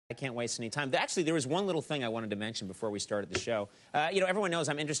I can't waste any time. Actually, there was one little thing I wanted to mention before we started the show. Everyone knows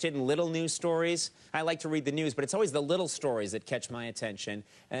I'm interested in little news stories. I like to read the news, but it's always the little stories that catch my attention.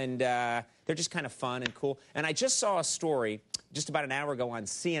 And they're just kind of fun and cool. And I just saw a story just about an hour ago on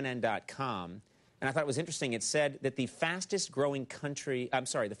CNN.com. And I thought it was interesting. It said that the fastest growing county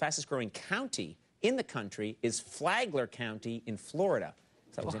in the country is Flagler County in Florida.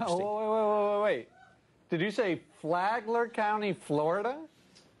 So that was interesting. Wait. Did you say Flagler County, Florida?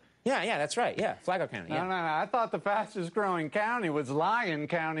 Yeah, that's right. Yeah, Flagler County. Yeah. No. I thought the fastest growing county was Lyon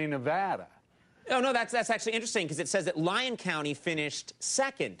County, Nevada. Oh, no, that's actually interesting because it says that Lyon County finished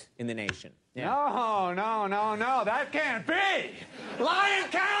second in the nation. Yeah. No. That can't be. Lyon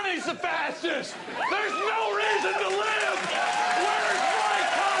County's the fastest. There's no reason to live. Where's my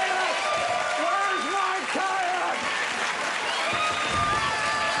kayak? Where's my kayak?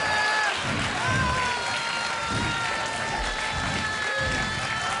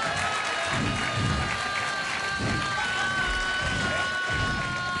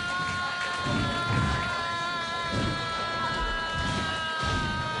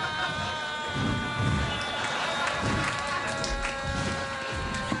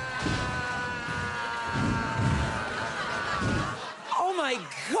 Oh, my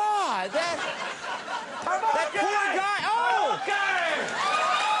God! That poor guy! Oh!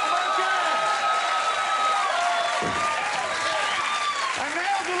 I'm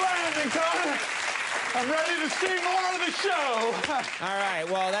nailed the landing, Conan. I'm ready to see more of the show. All right,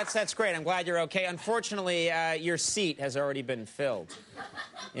 well, that's great. I'm glad you're okay. Unfortunately, your seat has already been filled.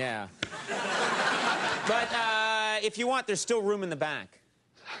 Yeah. But if you want, there's still room in the back.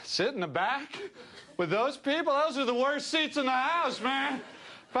 Sit in the back? With those people? Those are the worst seats in the house, man.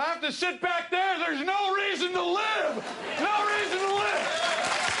 If I have to sit back there, there's no reason to live. No reason to live.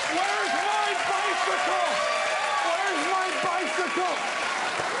 Where's my bicycle? Where's my bicycle?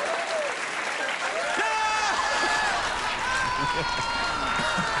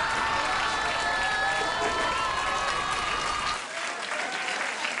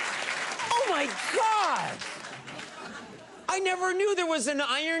 Oh, my God! I never knew there was an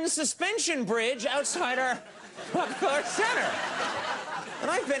iron suspension bridge outside our Rockefeller Center. And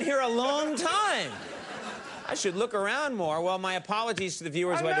I've been here a long time. I should look around more. Well, my apologies to the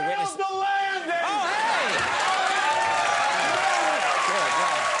viewers who had to witness... the landing! Oh, hey! Good,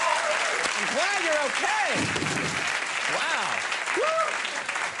 I'm glad you're okay. Wow.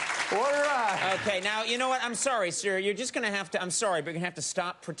 All right. Okay, now, you know what? I'm sorry, sir. You're just going to have to... I'm sorry, but you're going to have to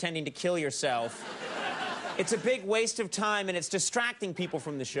stop pretending to kill yourself. It's a big waste of time, and it's distracting people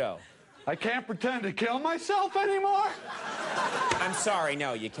from the show. I can't pretend to kill myself anymore? I'm sorry,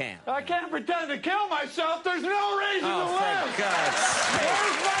 no, you can't. I can't pretend to kill myself. There's no reason to live. For God's sake.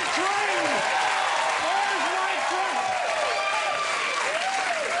 Where's my train? Where's my train?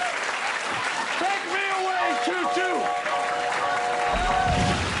 Take me away, Choo-Choo.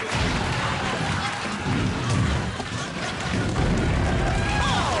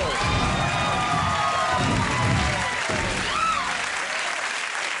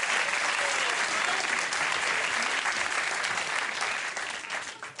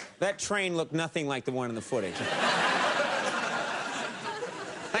 That train looked nothing like the one in the footage.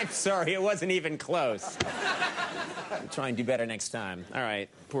 I'm sorry, it wasn't even close. I'll try and do better next time. All right,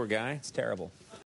 poor guy, it's terrible.